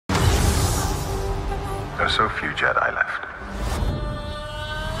There are so few Jedi left.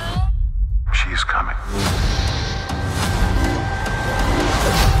 She's coming.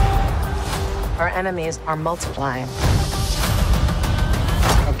 Our enemies are multiplying.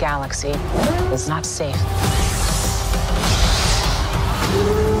 The galaxy is not safe.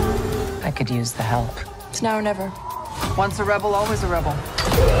 I could use the help. It's now or never. Once a rebel, always a rebel.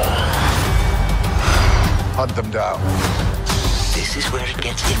 Hunt them down. This is where it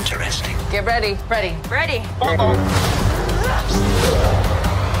gets interesting. Get ready. Ready. Ready.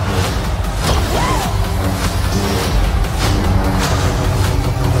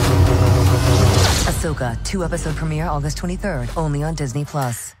 AHSOKA 2-episode premiere August 23rd, only on Disney+.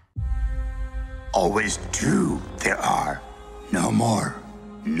 Always two there are. No more,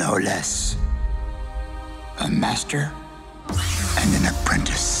 no less. A master and an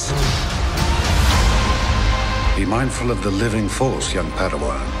apprentice. Be mindful of the living force, young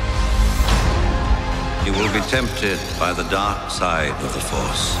Padawan. You will be tempted by the dark side of the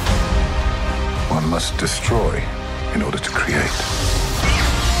force. One must destroy in order to create.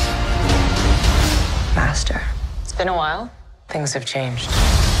 Master. It's been a while. Things have changed.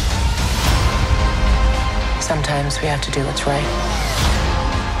 Sometimes we have to do what's right.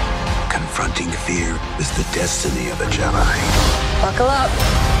 Confronting fear is the destiny of a Jedi. Buckle up.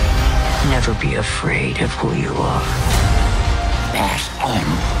 Never be afraid of who you are. Pass on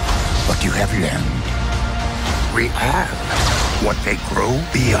what you have learned. We are what they grow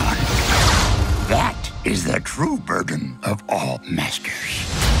beyond. That is the true burden of all masters.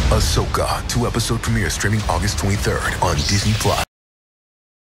 AHSOKA 2-episode premiere streaming August 23rd on Disney+.